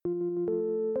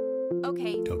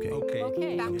Okay. Okay. Okay.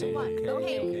 Okay. Back to one.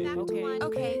 Okay. Back to one.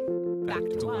 Okay. Back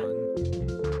to one.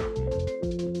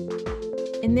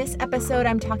 In this episode,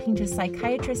 I'm talking to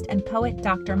psychiatrist and poet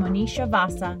Dr. Monisha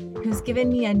Vasa, who's given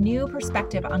me a new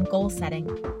perspective on goal setting.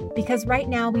 Because right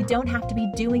now, we don't have to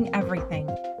be doing everything,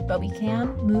 but we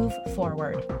can move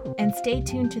forward. And stay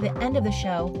tuned to the end of the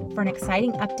show for an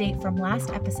exciting update from last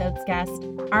episode's guest,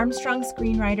 Armstrong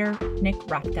screenwriter Nick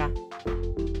Rafka.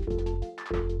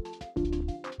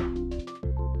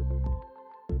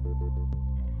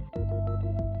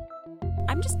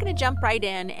 I'm just going to jump right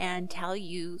in and tell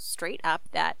you straight up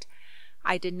that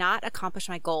I did not accomplish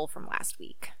my goal from last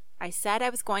week. I said I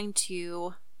was going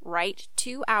to write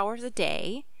 2 hours a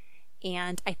day,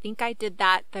 and I think I did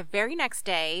that the very next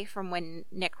day from when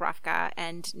Nick Rafka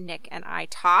and Nick and I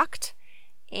talked,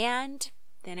 and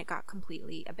then it got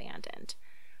completely abandoned.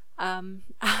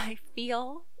 I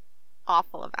feel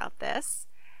awful about this.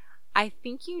 I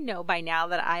think you know by now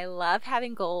that I love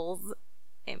having goals.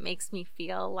 It makes me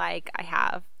feel like I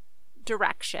have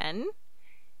direction,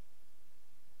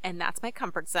 and that's my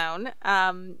comfort zone.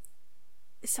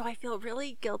 So I feel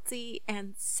really guilty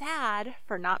and sad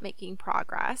for not making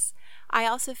progress. I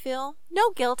also feel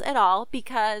no guilt at all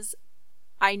because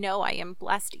I know I am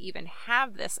blessed to even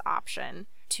have this option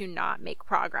to not make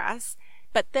progress.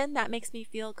 But then that makes me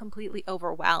feel completely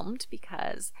overwhelmed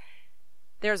because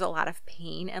there's a lot of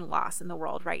pain and loss in the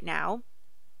world right now.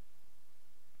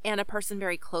 And a person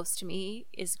very close to me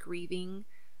is grieving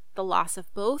the loss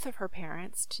of both of her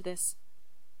parents to this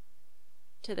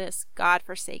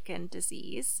godforsaken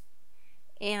disease.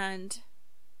 And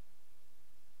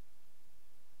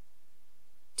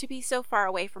to be so far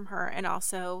away from her and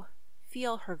also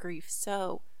feel her grief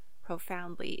so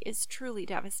profoundly is truly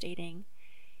devastating.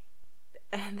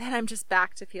 And then I'm just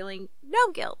back to feeling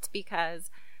no guilt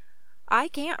because I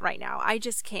can't right now. I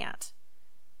just can't.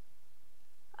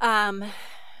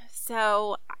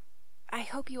 So I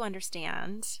hope you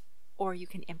understand, or you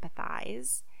can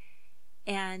empathize.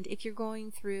 And if you're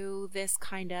going through this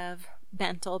kind of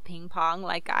mental ping pong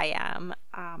like I am,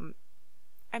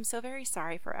 I'm so very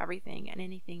sorry for everything and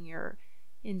anything you're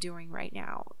enduring right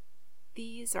now.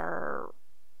 These are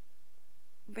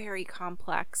very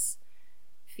complex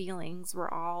feelings we're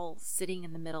all sitting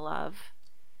in the middle of.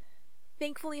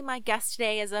 Thankfully, my guest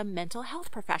today is a mental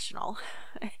health professional,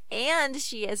 and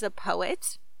she is a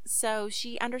poet. So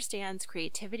she understands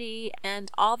creativity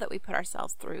and all that we put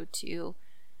ourselves through to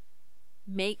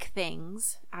make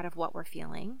things out of what we're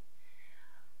feeling.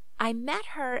 I met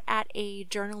her at a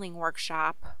journaling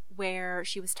workshop where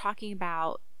she was talking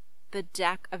about the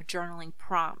deck of journaling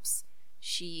prompts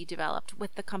she developed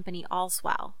with the company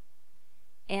Allswell.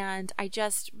 And I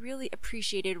just really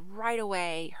appreciated right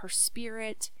away her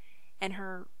spirit and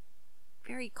her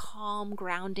very calm,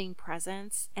 grounding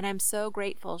presence, and I'm so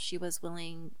grateful she was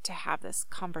willing to have this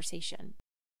conversation.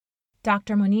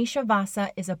 Dr. Monisha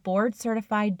Vasa is a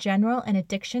board-certified general and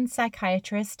addiction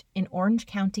psychiatrist in Orange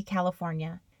County,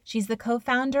 California. She's the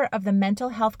co-founder of the Mental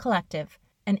Health Collective,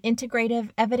 an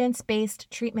integrative, evidence-based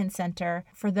treatment center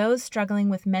for those struggling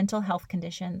with mental health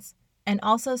conditions, and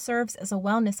also serves as a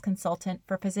wellness consultant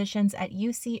for physicians at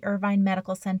UC Irvine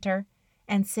Medical Center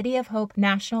and City of Hope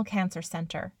National Cancer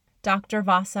Center. Dr.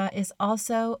 Vasa is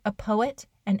also a poet,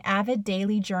 an avid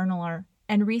daily journaler,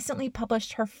 and recently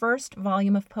published her first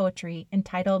volume of poetry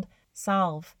entitled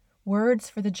Solve, Words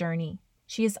for the Journey.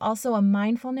 She is also a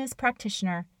mindfulness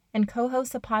practitioner and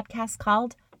co-hosts a podcast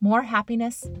called More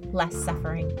Happiness, Less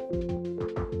Suffering.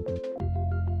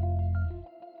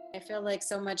 I feel like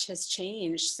so much has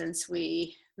changed since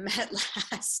we met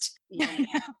last.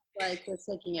 Like we're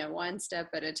taking it one step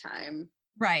at a time.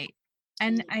 Right.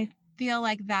 And I feel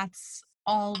like that's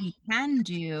all we can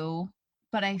do,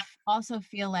 but I also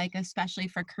feel like, especially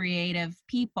for creative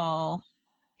people,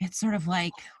 it's sort of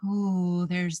like, ooh,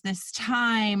 there's this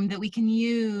time that we can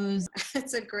use.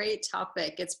 It's a great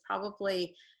topic. It's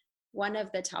probably one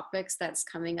of the topics that's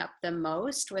coming up the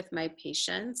most with my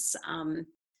patients,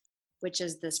 which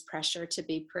is this pressure to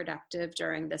be productive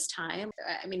during this time.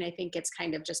 I mean, I think it's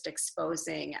kind of just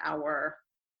exposing our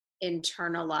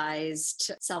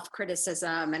internalized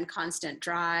self-criticism and constant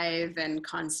drive and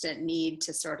constant need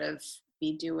to sort of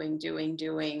be doing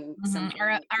something.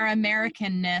 Our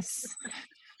Americanness.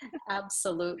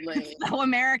 Absolutely. So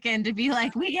American to be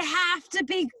like, we have to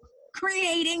be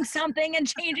creating something and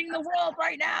changing the world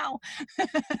right now.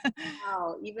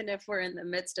 Wow, even if we're in the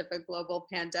midst of a global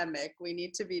pandemic, we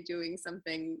need to be doing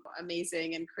something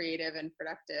amazing and creative and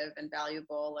productive and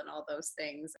valuable and all those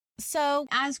things. So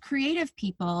as creative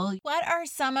people, What are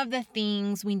some of the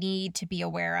things we need to be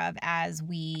aware of as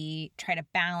we try to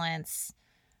balance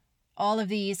all of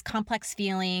these complex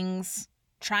feelings,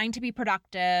 trying to be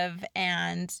productive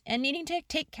and needing to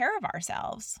take care of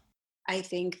ourselves? I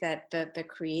think that the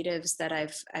creatives that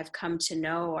I've come to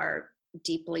know are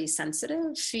deeply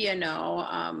sensitive.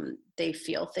 They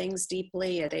feel things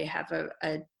deeply. They have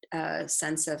a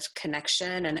sense of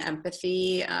connection and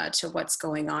empathy to what's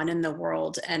going on in the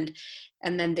world, and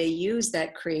then they use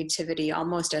that creativity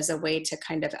almost as a way to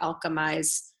kind of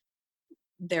alchemize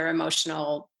their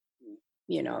emotional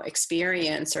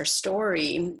experience or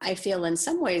story. I feel in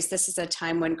some ways this is a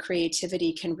time when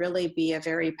creativity can really be a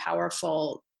very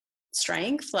powerful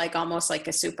strength, like almost like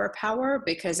a superpower,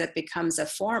 because it becomes a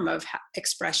form of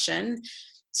expression.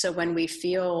 So when we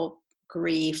feel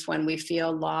grief, when we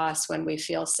feel loss, when we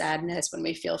feel sadness, when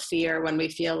we feel fear, when we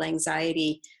feel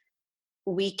anxiety,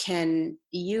 we can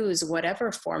use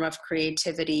whatever form of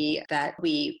creativity that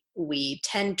we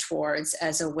tend towards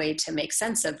as a way to make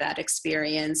sense of that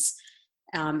experience,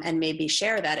 and maybe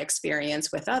share that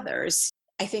experience with others.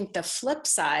 I think the flip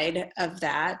side of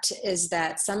that is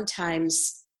that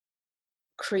sometimes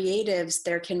creatives,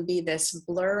 there can be this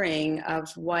blurring of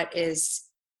what is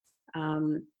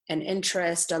an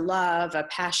interest, a love, a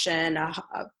passion, a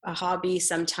hobby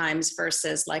sometimes,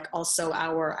 versus like also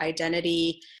our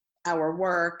identity, our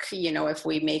work. If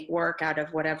we make work out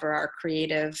of whatever our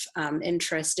creative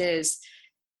interest is,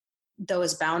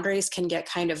 those boundaries can get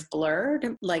kind of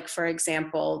blurred. Like, for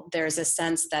example, there's a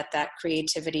sense that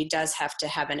creativity does have to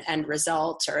have an end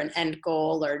result or an end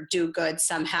goal or do good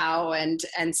somehow.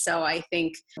 And so I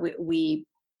think we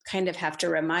kind of have to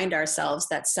remind ourselves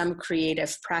that some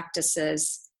creative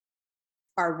practices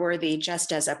are worthy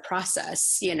just as a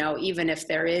process, even if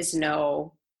there is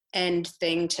no end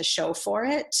thing to show for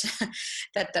it,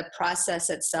 that the process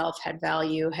itself had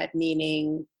value, had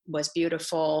meaning, was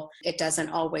beautiful. It doesn't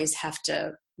always have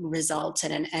to result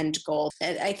in an end goal.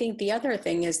 And I think the other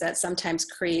thing is that sometimes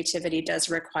creativity does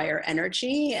require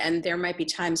energy, and there might be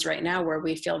times right now where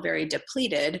we feel very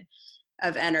depleted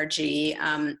of energy.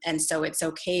 And so it's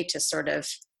okay to sort of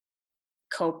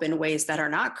cope in ways that are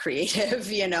not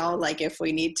creative, like if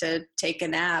we need to take a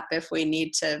nap, if we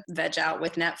need to veg out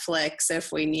with Netflix,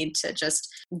 if we need to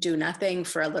just do nothing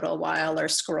for a little while or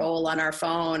scroll on our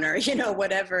phone or,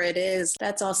 whatever it is,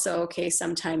 that's also okay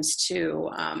sometimes too.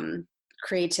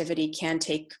 Creativity can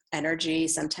take energy.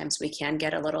 Sometimes we can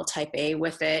get a little type A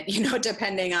with it,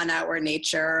 depending on our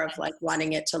nature of like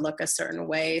wanting it to look a certain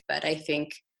way. But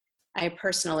I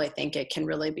personally think it can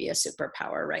really be a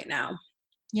superpower right now.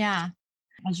 Yeah.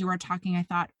 As you were talking, I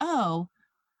thought,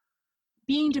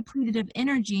 being depleted of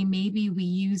energy, maybe we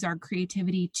use our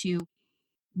creativity to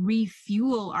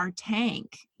refuel our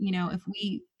tank.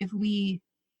 If we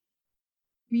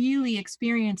really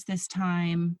experience this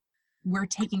time, we're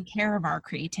taking care of our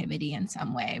creativity in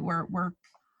some way.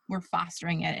 We're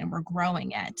fostering it and we're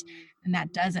growing it. And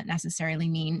that doesn't necessarily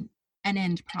mean an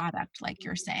end product, like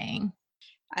you're saying.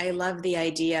 I love the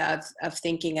idea of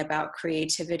thinking about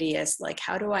creativity as like,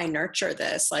 how do I nurture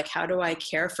this? Like, how do I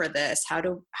care for this? How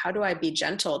do I be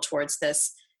gentle towards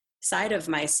this side of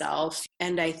myself?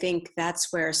 And I think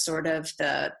that's where sort of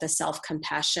the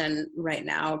self-compassion right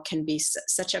now can be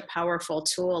such a powerful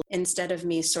tool. Instead of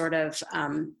me sort of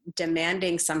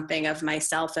demanding something of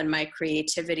myself and my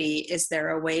creativity, is there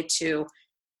a way to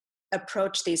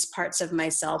approach these parts of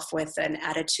myself with an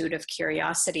attitude of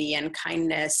curiosity and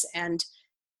kindness and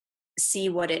see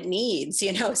what it needs,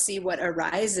 see what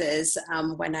arises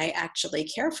when I actually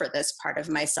care for this part of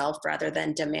myself rather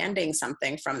than demanding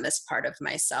something from this part of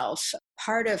myself.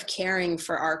 Part of caring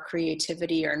for our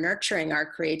creativity or nurturing our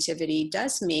creativity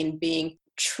does mean being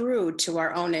true to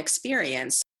our own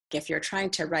experience. If you're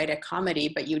trying to write a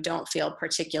comedy, but you don't feel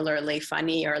particularly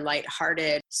funny or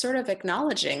lighthearted, sort of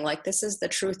acknowledging like, this is the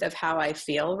truth of how I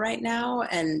feel right now.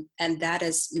 And that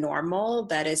is normal.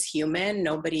 That is human.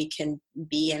 Nobody can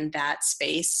be in that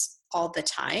space all the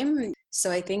time.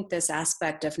 So I think this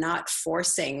aspect of not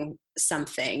forcing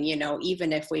something,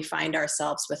 even if we find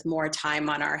ourselves with more time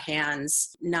on our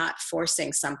hands, not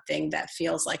forcing something that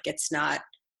feels like it's not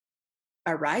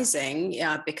arising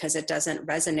because it doesn't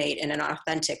resonate in an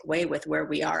authentic way with where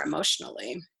we are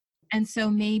emotionally. And so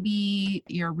maybe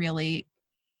you're really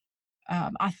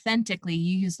authentically,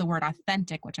 you use the word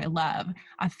authentic, which I love,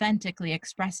 authentically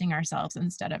expressing ourselves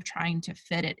instead of trying to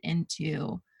fit it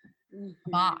into a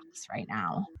box right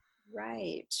now.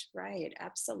 Right.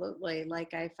 Absolutely.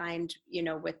 Like I find,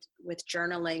 with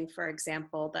journaling, for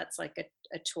example, that's like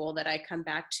a tool that I come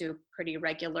back to pretty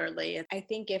regularly. I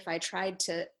think if I tried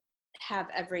to have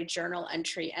every journal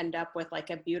entry end up with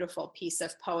like a beautiful piece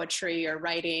of poetry or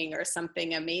writing or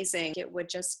something amazing. It would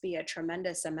just be a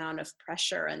tremendous amount of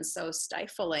pressure and so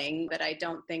stifling that I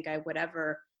don't think I would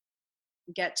ever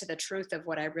get to the truth of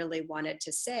what I really wanted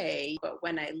to say. But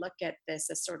when I look at this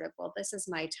as sort of, well, this is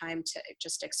my time to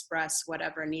just express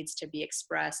whatever needs to be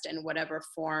expressed in whatever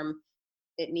form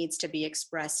it needs to be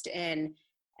expressed in.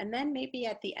 And then maybe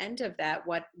at the end of that,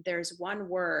 there's one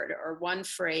word or one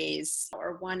phrase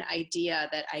or one idea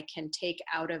that I can take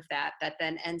out of that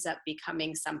then ends up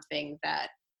becoming something that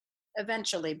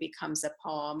eventually becomes a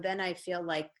poem. Then I feel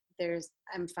like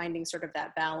I'm finding sort of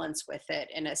that balance with it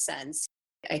in a sense.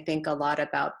 I think a lot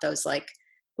about those like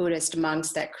Buddhist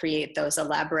monks that create those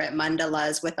elaborate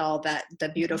mandalas with all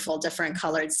the beautiful different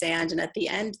colored sand. And at the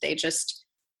end, they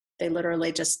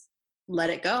literally just let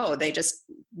it go. They just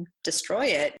destroy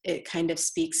it. It kind of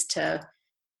speaks to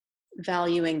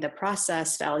valuing the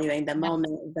process, valuing the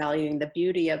moment, valuing the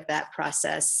beauty of that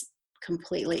process,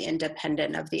 completely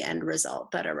independent of the end result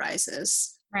that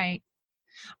arises. Right.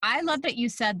 I love that you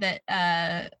said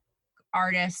that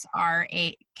artists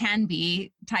can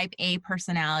be type A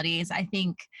personalities. I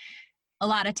think a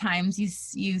lot of times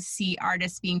you see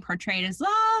artists being portrayed as la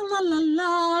la la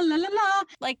la la la la,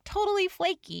 like totally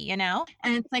flaky, you know?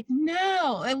 And it's like,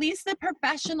 no, at least the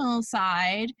professional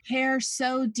side care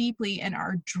so deeply and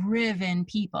are driven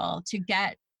people to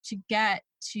get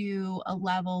to a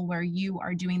level where you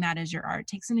are doing that as your art. It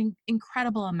takes an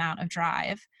incredible amount of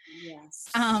drive. Yes.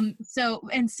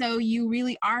 So you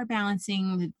really are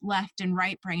balancing the left and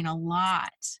right brain a lot.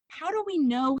 How do we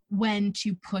know when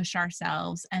to push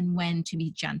ourselves and when to be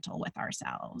gentle with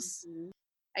ourselves? Mm-hmm.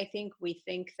 I think we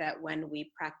think that when we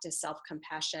practice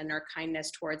self-compassion or kindness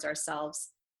towards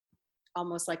ourselves,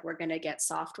 almost like we're going to get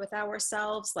soft with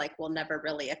ourselves, like we'll never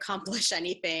really accomplish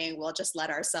anything. We'll just let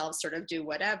ourselves sort of do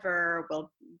whatever.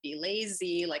 We'll be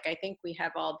lazy. Like I think we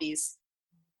have all these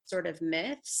sort of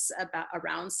myths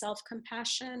around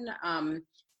self-compassion.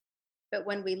 But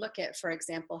when we look at, for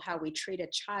example, how we treat a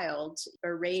child,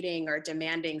 berating or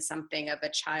demanding something of a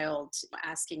child,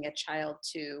 asking a child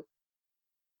to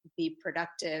be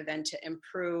productive and to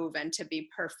improve and to be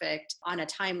perfect on a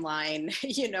timeline,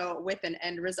 with an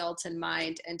end result in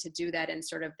mind, and to do that in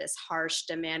sort of this harsh,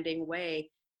 demanding way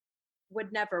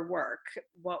would never work.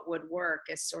 What would work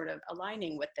is sort of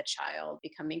aligning with the child,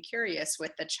 becoming curious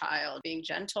with the child, being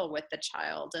gentle with the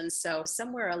child. And so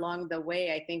somewhere along the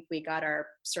way, I think we got our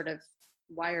sort of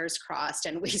wires crossed,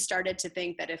 and we started to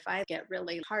think that if I get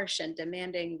really harsh and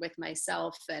demanding with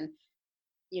myself and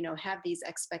have these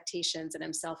expectations and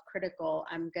I'm self-critical,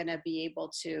 I'm going to be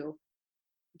able to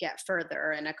get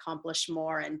further and accomplish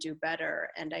more and do better.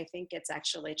 And I think it's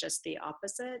actually just the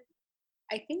opposite.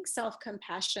 I think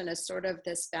self-compassion is sort of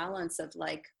this balance of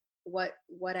like what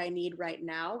I need right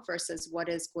now versus what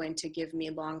is going to give me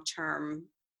long-term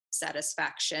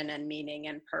satisfaction and meaning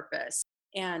and purpose.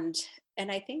 And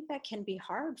I think that can be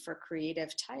hard for creative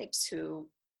types who,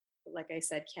 like I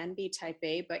said, can be type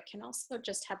A, but can also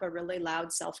just have a really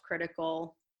loud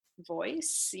self-critical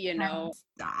voice,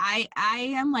 I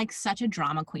am like such a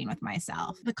drama queen with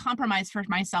myself. The compromise for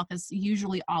myself is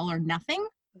usually all or nothing.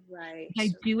 Right.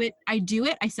 I do it.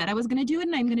 I said I was going to do it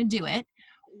and I'm going to do it.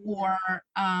 Yeah. Or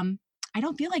I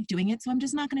don't feel like doing it, so I'm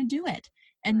just not going to do it.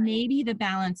 And Right. Maybe the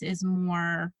balance is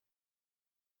more,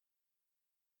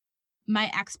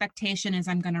 my expectation is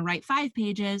I'm going to write 5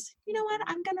 pages. You know what?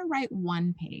 I'm going to write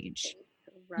 1 page.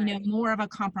 Right. More of a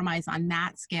compromise on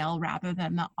that scale rather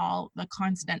than the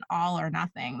constant all or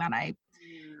nothing that I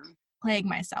plague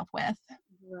myself with.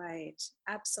 Right.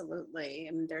 Absolutely.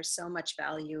 I mean, there's so much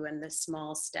value in the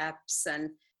small steps. And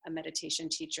a meditation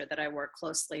teacher that I work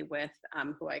closely with,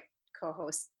 who I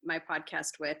co-host my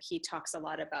podcast with, he talks a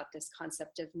lot about this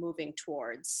concept of moving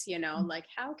towards, like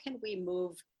how can we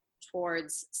move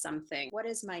towards something? What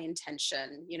is my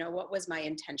intention? What was my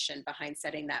intention behind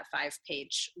setting that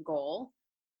 5-page goal?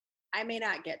 I may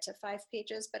not get to 5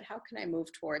 pages, but how can I move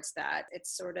towards that? It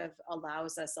sort of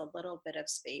allows us a little bit of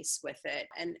space with it.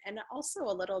 And also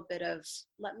a little bit of,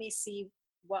 let me see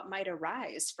what might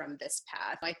arise from this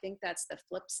path. I think that's the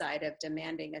flip side of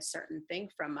demanding a certain thing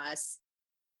from us.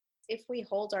 If we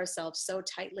hold ourselves so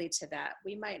tightly to that,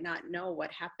 we might not know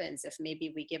what happens if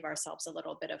maybe we give ourselves a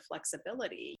little bit of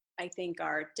flexibility. I think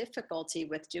our difficulty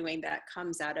with doing that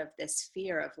comes out of this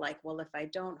fear of like, well, if I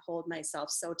don't hold myself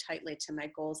so tightly to my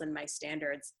goals and my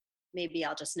standards, maybe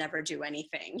I'll just never do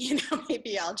anything.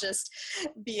 Maybe I'll just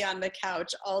be on the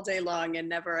couch all day long and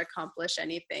never accomplish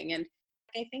anything. And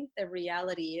I think the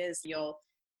reality is you'll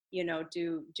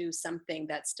do something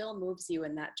that still moves you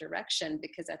in that direction,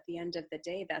 because at the end of the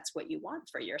day, that's what you want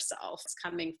for yourself. It's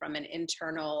coming from an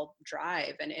internal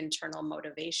drive, an internal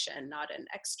motivation, not an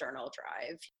external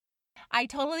drive. I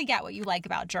totally get what you like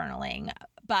about journaling,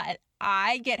 but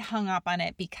I get hung up on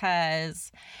it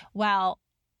because, well,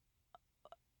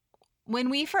 when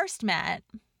we first met,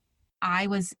 I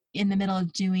was in the middle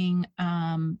of doing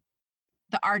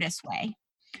The Artist Way,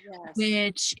 Yes.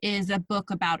 which is a book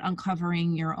about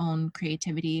uncovering your own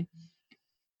creativity.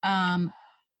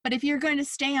 But if you're going to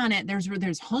stay on it,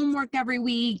 there's homework every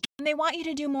week. And they want you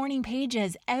to do morning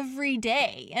pages every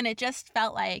day. And it just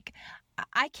felt like,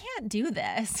 I can't do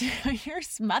this. You're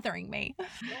smothering me.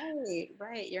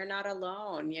 Right. You're not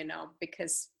alone,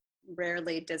 because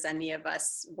rarely does any of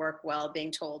us work well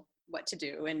being told what to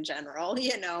do in general,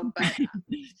 but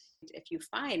if you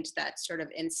find that sort of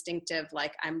instinctive,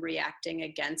 like, I'm reacting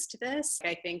against this,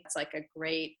 I think it's like a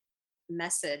great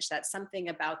message that something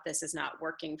about this is not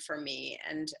working for me.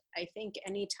 And I think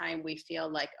anytime we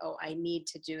feel like, oh, I need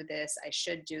to do this, I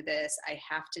should do this, I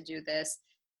have to do this,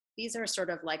 these are sort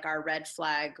of like our red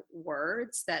flag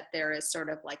words that there is sort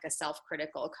of like a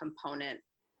self-critical component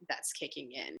that's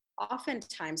kicking in.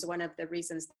 Oftentimes, one of the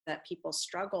reasons that people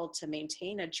struggle to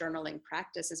maintain a journaling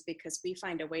practice is because we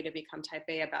find a way to become type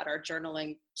A about our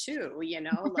journaling too, like,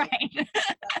 Right. like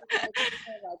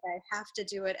I have to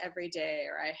do it every day,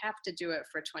 or I have to do it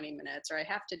for 20 minutes, or I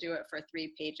have to do it for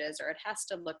 3 pages, or it has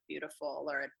to look beautiful,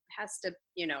 or it has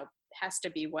to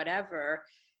be whatever.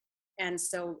 And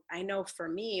so I know for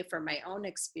me, for my own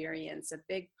experience, a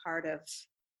big part of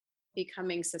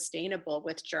becoming sustainable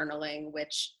with journaling,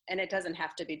 and it doesn't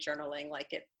have to be journaling,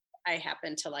 I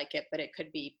happen to like it, but it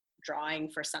could be drawing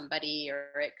for somebody,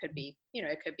 or it could be,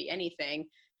 it could be anything.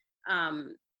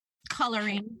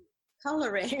 Coloring,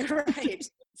 right.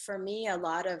 For me, a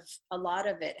lot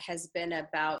of it has been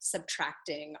about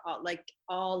subtracting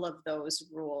all of those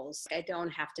rules. I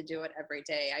don't have to do it every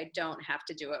day. I don't have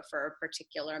to do it for a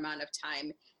particular amount of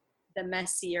time. The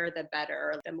messier, the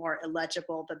better. The more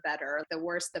illegible, the better. The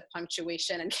worse the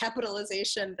punctuation and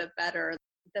capitalization, the better.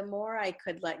 The more I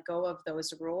could let go of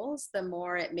those rules, the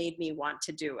more it made me want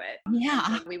to do it.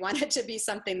 Yeah. We want it to be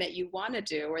something that you want to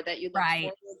do, or that you look Right.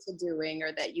 forward to doing,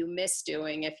 or that you miss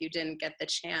doing if you didn't get the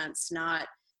chance, not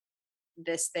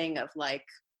this thing of like,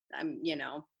 I'm going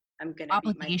to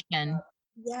Obligation.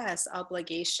 Yes,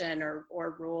 obligation or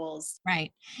rules.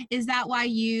 Right. Is that why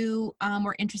you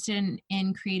were interested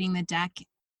in creating the deck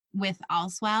with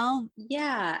Allswell?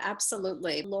 Yeah,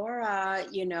 absolutely. Laura,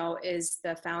 is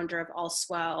the founder of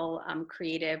Allswell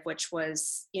Creative, which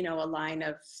was, a line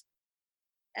of,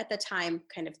 at the time,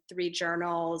 kind of 3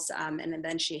 journals. And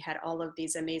then she had all of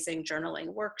these amazing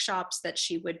journaling workshops that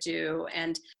she would do.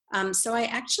 And so I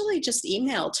actually just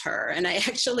emailed her, and I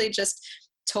actually just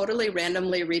totally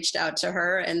randomly reached out to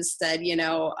her and said,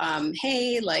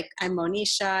 hey, like, I'm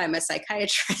Monisha, I'm a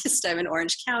psychiatrist, I'm in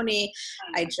Orange County,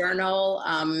 I journal,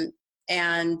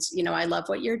 and, I love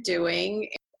what you're doing.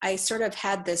 I sort of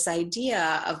had this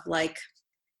idea of like,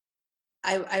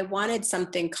 I wanted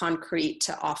something concrete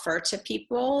to offer to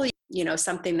people,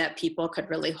 something that people could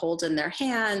really hold in their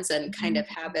hands and kind of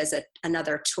have as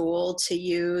another tool to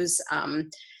use.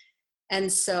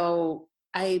 And so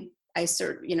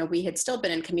we had still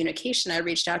been in communication. I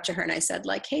reached out to her and I said,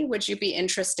 like, hey, would you be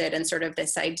interested in sort of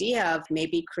this idea of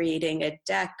maybe creating a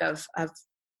deck of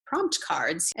prompt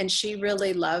cards? And she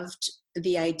really loved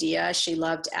the idea. She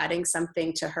loved adding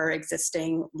something to her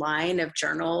existing line of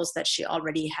journals that she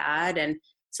already had, and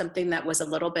something that was a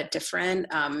little bit different.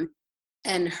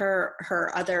 And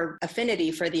her other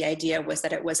affinity for the idea was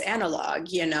that it was analog,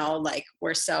 like,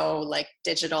 we're so like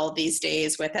digital these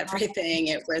days with everything.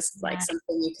 It was like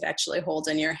something you could actually hold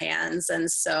in your hands. And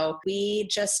so we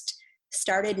just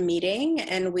started meeting,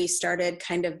 and we started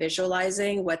kind of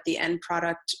visualizing what the end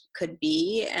product could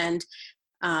be, and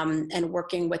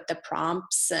working with the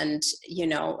prompts. And,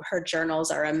 her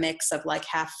journals are a mix of like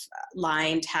half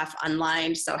lined, half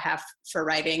unlined. So half for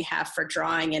writing, half for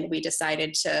drawing. And we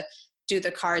decided to do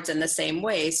the cards in the same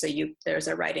way. So there's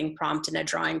a writing prompt and a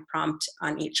drawing prompt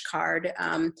on each card.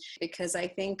 Because I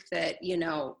think that,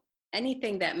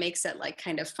 anything that makes it like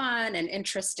kind of fun and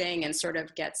interesting and sort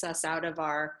of gets us out of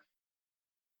our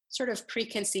sort of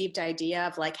preconceived idea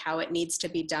of like how it needs to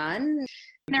be done.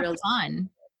 They're fun.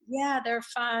 Yeah, they're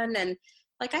fun. And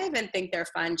like, I even think they're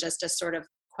fun just as sort of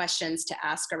questions to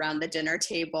ask around the dinner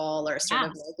table, or sort of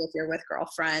like if you're with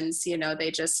girlfriends,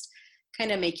 they just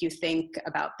kind of make you think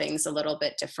about things a little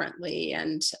bit differently.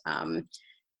 And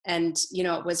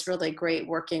it was really great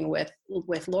working with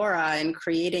Laura and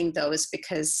creating those,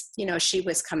 because, she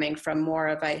was coming from more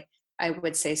of I I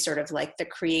would say sort of like the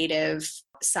creative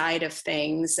side of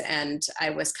things. And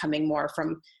I was coming more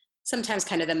from sometimes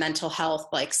kind of the mental health,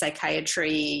 like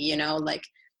psychiatry, like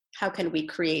how can we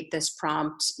create this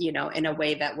prompt, in a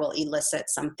way that will elicit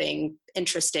something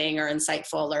interesting or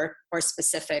insightful or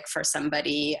specific for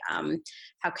somebody?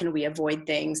 How can we avoid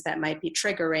things that might be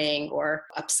triggering or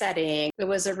upsetting? It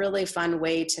was a really fun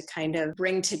way to kind of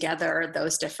bring together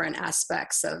those different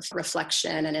aspects of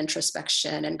reflection and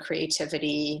introspection and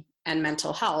creativity and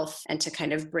mental health, and to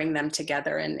kind of bring them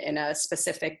together in a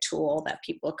specific tool that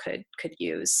people could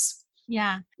use.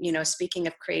 Yeah. Speaking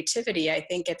of creativity, I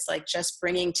think it's like just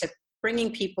bringing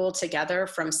people together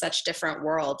from such different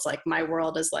worlds. Like my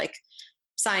world is like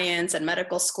science and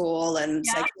medical school and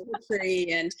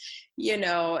psychiatry and,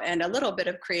 and a little bit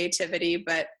of creativity,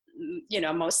 but,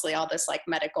 mostly all this like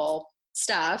medical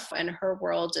stuff. And her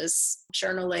world is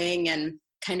journaling and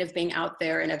kind of being out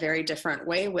there in a very different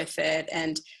way with it.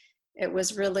 And it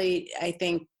was really, I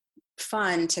think,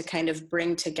 fun to kind of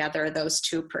bring together those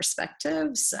two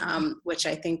perspectives, which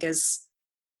I think is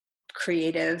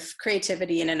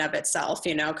creativity in and of itself,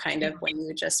 kind of when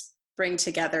you just bring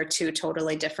together two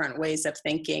totally different ways of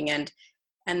thinking and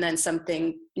then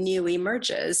something new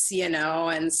emerges,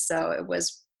 and so it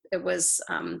was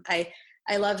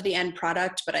I love the end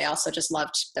product, but I also just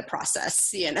loved the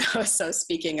process, so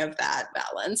speaking of that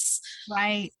balance.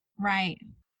 Right.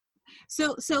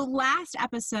 So last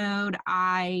episode,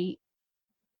 I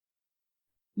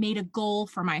made a goal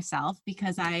for myself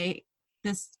because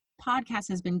this podcast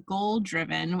has been goal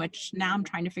driven, which now I'm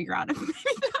trying to figure out if maybe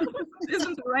that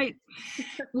isn't the right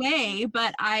way.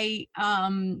 But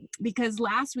because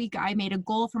last week I made a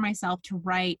goal for myself to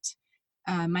write.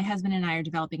 My husband and I are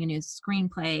developing a new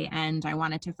screenplay, and I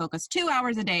wanted to focus 2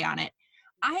 hours a day on it.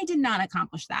 I did not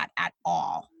accomplish that at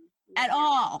all.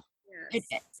 Yes.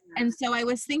 And so I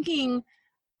was thinking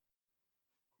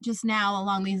just now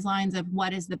along these lines of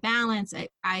what is the balance.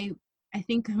 I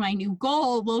think my new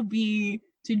goal will be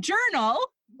to journal,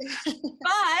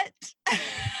 but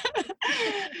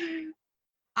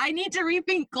I need to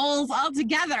rethink goals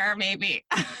altogether, maybe,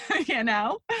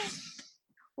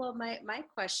 Well, my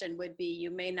question would be,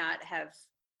 you may not have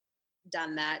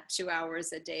done that 2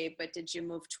 hours a day, but did you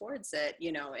move towards it,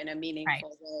 in a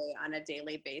meaningful way on a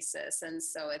daily basis? And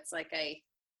so it's like,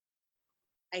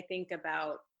 I think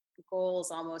about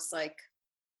goals almost like,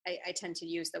 I tend to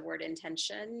use the word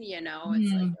intention,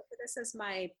 it's like, okay, this is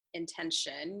my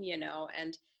intention,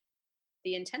 and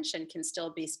the intention can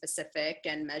still be specific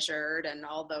and measured and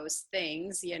all those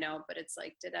things, but it's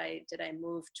like, did I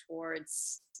move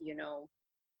towards,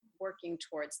 working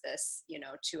towards this,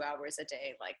 2 hours a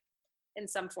day, like in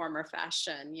some form or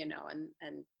fashion,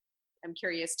 and I'm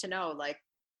curious to know, like,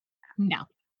 no.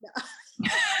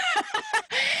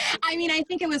 I mean, I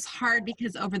think it was hard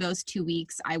because over those 2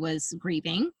 weeks I was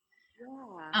grieving.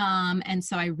 Yeah. And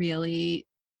so I really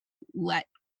let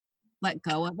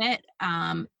go of it.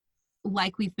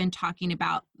 Like we've been talking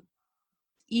about,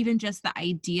 even just the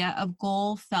idea of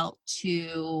goal felt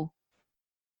too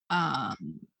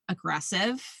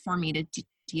aggressive for me to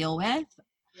deal with.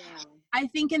 Yeah. I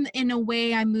think in a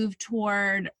way I moved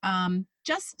toward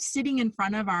just sitting in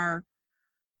front of our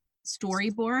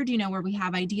storyboard, where we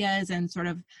have ideas and sort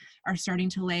of are starting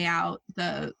to lay out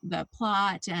the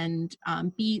plot and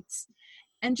beats,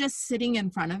 and just sitting in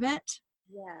front of it.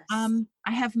 Yes.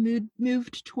 I have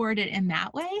moved toward it in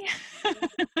that way.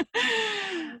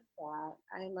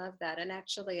 I love that. And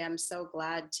actually, I'm so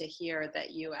glad to hear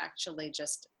that you actually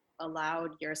just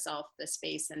allowed yourself the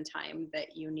space and time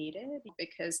that you needed,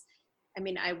 because I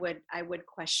mean, I would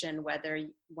question whether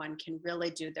one can really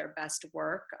do their best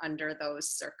work under those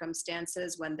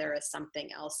circumstances when there is something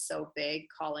else so big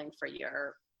calling for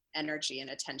your energy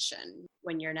and attention.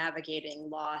 When you're navigating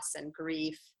loss and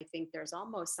grief, I think there's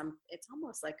it's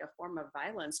almost like a form of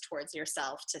violence towards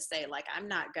yourself to say, like, I'm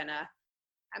not gonna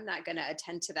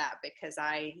attend to that because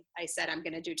I said I'm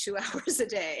gonna do 2 hours a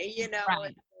day,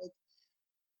 Right.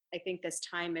 I think this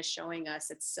time is showing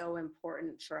us it's so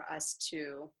important for us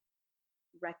to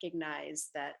recognize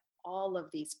that all of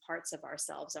these parts of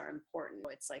ourselves are important.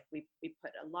 It's like we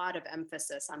put a lot of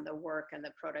emphasis on the work and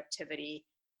the productivity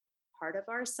part of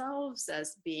ourselves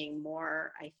as being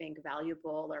more, I think,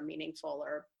 valuable or meaningful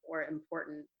or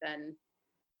important than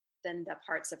the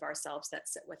parts of ourselves that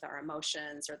sit with our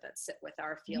emotions, or that sit with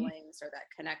our feelings, or that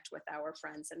connect with our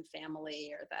friends and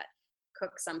family, or that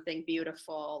cook something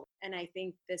beautiful. And I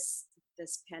think this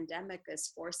pandemic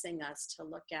is forcing us to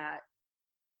look at,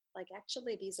 like,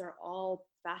 actually, these are all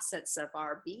facets of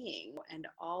our being, and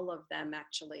all of them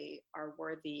actually are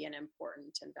worthy and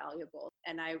important and valuable.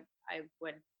 And I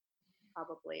would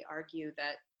probably argue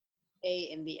that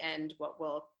in the end, what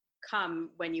will come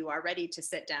when you are ready to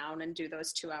sit down and do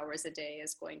those 2 hours a day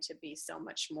is going to be so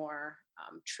much more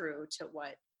true to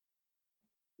what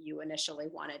you initially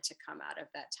wanted to come out of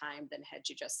that time than had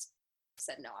you just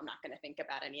said, no, I'm not going to think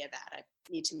about any of that. I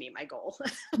need to meet my goal.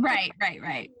 Right.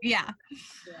 Yeah.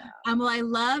 Well, I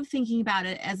love thinking about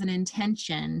it as an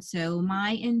intention. So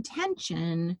my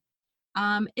intention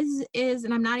is,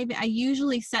 and I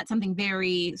usually set something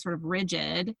very sort of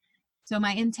rigid. So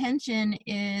my intention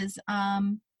is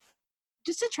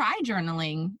just to try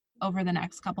journaling over the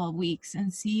next couple of weeks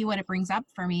and see what it brings up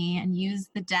for me, and use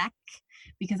the deck,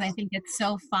 because I think it's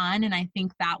so fun, and I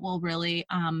think that will really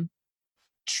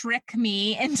trick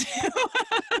me into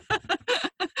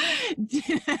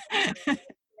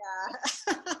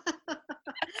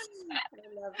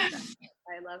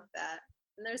I love that.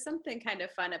 And there's something kind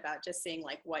of fun about just seeing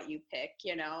like what you pick,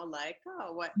 like,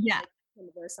 oh, what, like,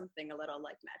 there's something a little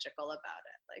like magical about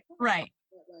it. Like, oh, right.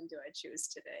 What one do I choose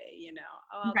today?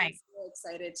 I'll be so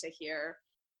excited to hear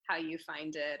how you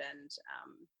find it and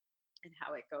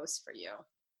how it goes for you.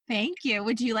 Thank you.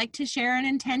 Would you like to share an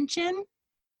intention?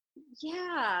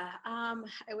 Yeah,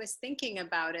 I was thinking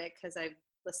about it because I've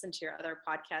listened to your other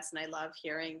podcasts, and I love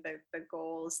hearing the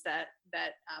goals that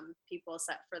people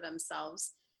set for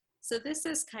themselves. So this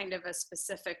is kind of a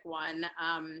specific one,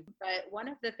 but one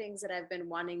of the things that I've been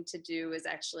wanting to do is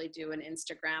actually do an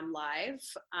Instagram live.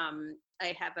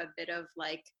 I have a bit of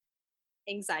like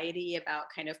anxiety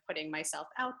about kind of putting myself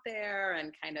out there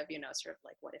and kind of, sort of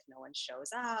like, what if no one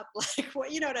shows up? Like,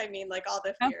 what, you know what I mean? Like all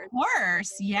the fears. Of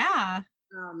course, yeah.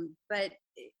 But,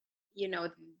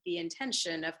 the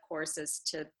intention, of course, is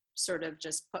to sort of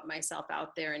just put myself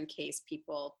out there in case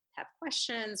people have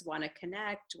questions, want to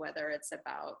connect, whether it's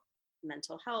about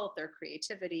mental health or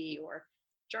creativity or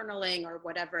journaling or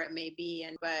whatever it may be.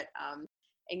 But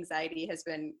anxiety has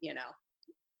been,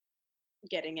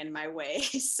 getting in my way.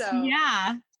 So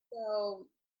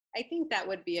I think that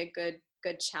would be a good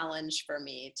challenge for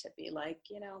me to be like,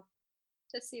 to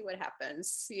see what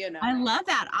happens. I love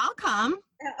that. I'll come.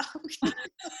 Yeah, okay.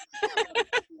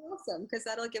 Awesome, because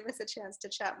that'll give us a chance to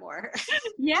chat more.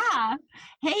 Yeah.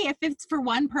 Hey, if it's for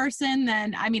one person,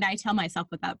 then I tell myself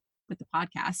with the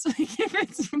podcast. If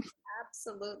it's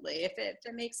absolutely, if it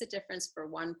makes a difference for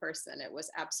one person, it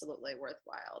was absolutely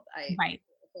worthwhile. I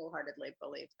wholeheartedly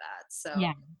believe that. So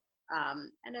yeah.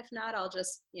 And if not, I'll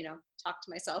just, talk to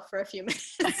myself for a few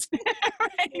minutes.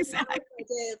 Right, exactly.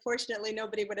 Fortunately,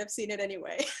 nobody would have seen it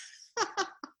anyway.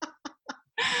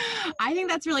 I think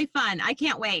that's really fun. I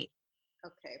can't wait.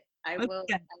 Okay. I will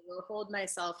hold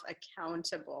myself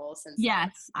accountable.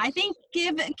 I think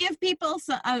give people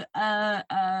some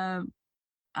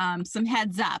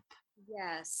heads up.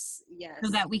 Yes. So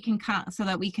that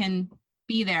we can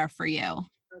be there for you.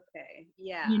 Okay.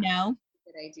 Yeah. Good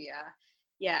idea.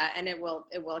 Yeah, and it will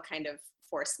kind of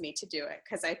force me to do it,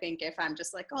 because I think if I'm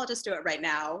just like, oh, I'll just do it right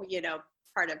now,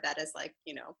 part of that is like,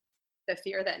 the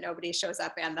fear that nobody shows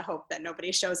up and the hope that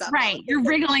nobody shows up. Right, you're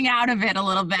wriggling out of it a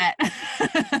little bit.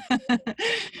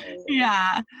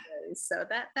 Yeah. So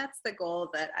that's the goal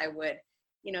that I would,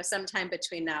 sometime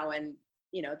between now and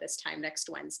this time next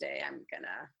Wednesday, I'm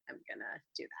gonna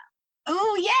do that.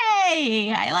 Oh,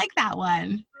 yay! I like that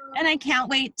one, and I can't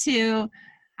wait to.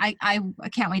 I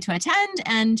can't wait to attend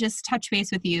and just touch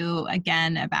base with you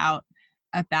again about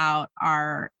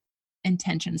our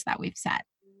intentions that we've set.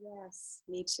 Yes,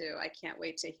 me too. I can't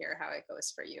wait to hear how it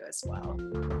goes for you as well.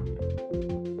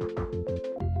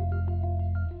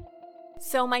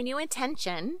 So my new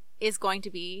intention is going to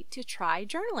be to try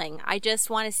journaling. I just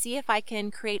want to see if I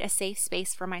can create a safe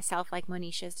space for myself like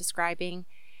Monisha is describing.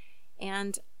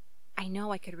 And I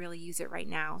know I could really use it right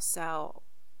now. So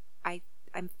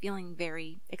I'm feeling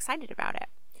very excited about it.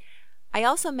 I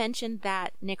also mentioned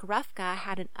that Nick Rufka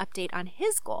had an update on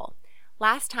his goal.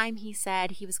 Last time he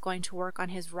said he was going to work on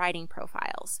his writing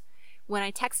profiles. When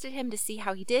I texted him to see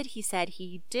how he did, he said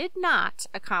he did not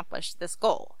accomplish this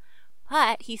goal.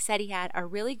 But he said he had a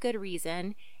really good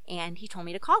reason, and he told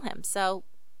me to call him. So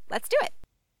let's do it.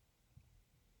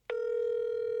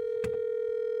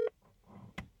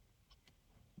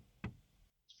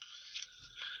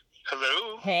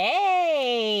 Hello.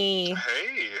 Hey.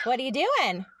 Hey. What are you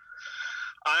doing?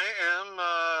 I am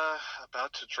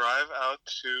about to drive out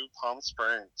to Palm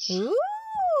Springs.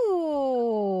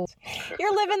 Ooh.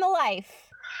 You're living the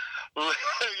life.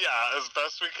 Yeah, as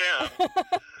best we can.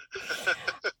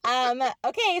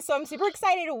 Okay, so I'm super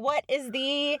excited. What is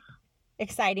the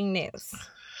exciting news?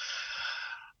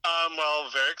 Well,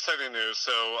 very exciting news.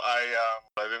 So I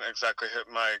didn't exactly hit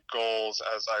my goals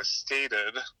as I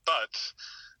stated, but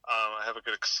I have a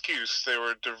good excuse. They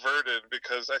were diverted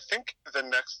because I think the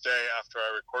next day after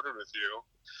I recorded with you,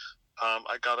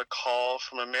 I got a call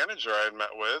from a manager I had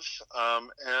met with,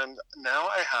 and now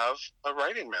I have a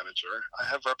writing manager. I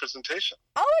have representation.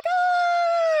 Oh my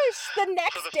gosh! The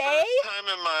next For the day? first time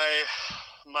in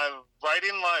my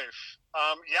writing life.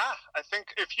 Yeah, I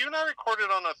think if you and I recorded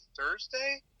on a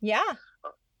Thursday. Yeah.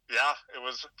 Yeah, it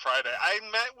was Friday. I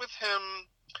met with him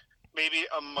maybe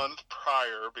a month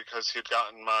prior because he had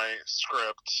gotten my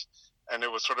script, and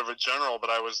it was sort of a general, but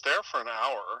I was there for an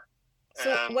hour.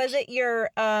 So was it your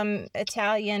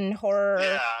Italian horror?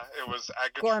 Yeah, it was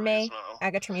gourmet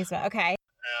Agatromismo. Okay. And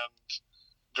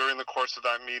during the course of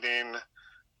that meeting,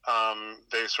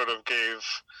 they sort of gave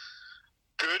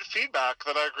good feedback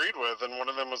that I agreed with, and one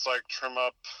of them was like,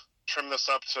 trim this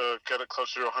up to get it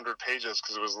closer to 100 pages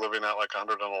because it was living at like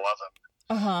 111.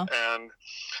 And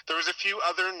there was a few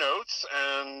other notes,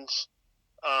 and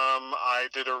I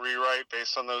did a rewrite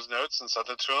based on those notes and sent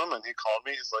it to him, and he called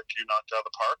me. He's like, "You knocked it out of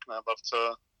the park, and I'd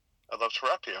love to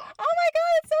rep you." Oh my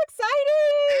God, it's so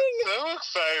exciting! It's so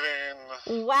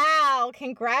exciting. Wow,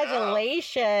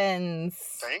 congratulations.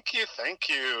 Yeah. Thank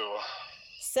you.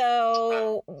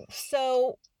 So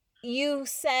you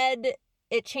said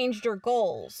it changed your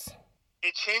goals.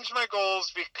 It changed my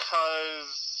goals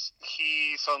because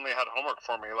he suddenly had homework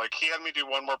for me. Like, he had me do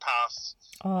one more pass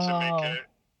to make it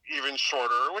even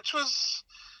shorter, which was,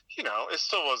 it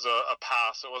still was a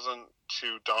pass. It wasn't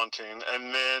too daunting.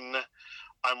 And then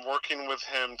I'm working with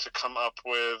him to come up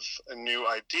with a new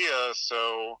idea.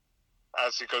 So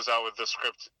as he goes out with the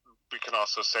script, we can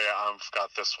also say, I've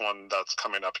got this one that's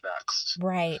coming up next.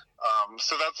 Right.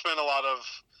 So that's been a lot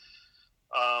of,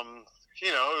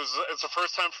 it's the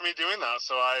first time for me doing that.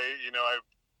 So I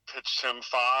pitched him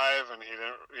 5, and he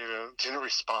didn't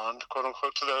respond, quote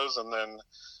unquote, to those. And then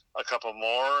a couple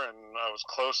more, and I was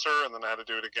closer, and then I had to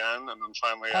do it again. And then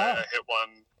finally I hit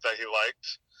one that he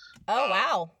liked. Oh,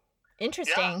 wow.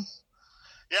 Interesting.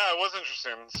 Yeah, it was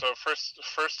interesting. So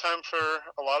first time for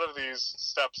a lot of these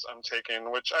steps I'm taking,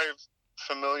 which I'm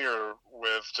familiar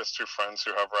with just through friends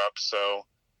who have reps. So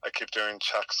I keep doing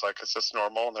checks like, is this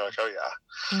normal? And they're like, oh, yeah.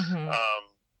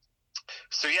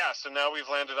 So now we've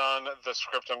landed on the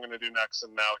script I'm going to do next,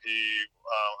 and now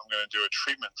I'm going to do a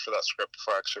treatment for that script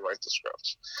before I actually write the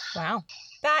script. Wow.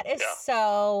 That is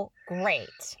so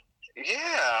great.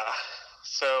 Yeah.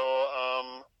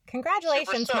 So,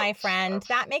 congratulations, my friend.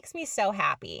 That makes me so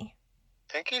happy.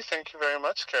 Thank you very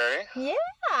much, Carrie. Yeah.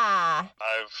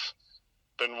 I've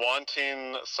been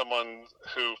wanting someone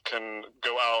who can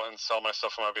go out and sell my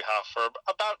stuff on my behalf for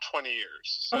about 20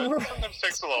 years. So it sometimes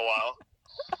takes a little while.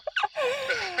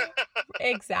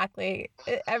 Exactly.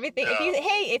 Everything. Yeah.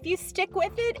 If you stick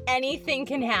with it, anything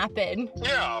can happen.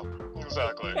 Yeah,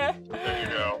 exactly. There you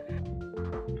go.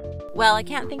 Well, I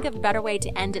can't think of a better way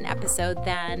to end an episode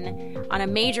than on a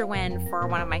major win for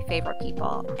one of my favorite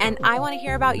people. And I want to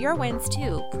hear about your wins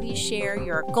too. Please share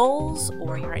your goals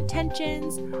or your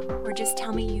intentions, or just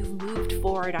tell me you've moved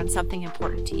forward on something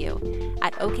important to you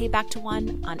at OK Back to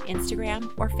One on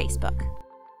Instagram or Facebook.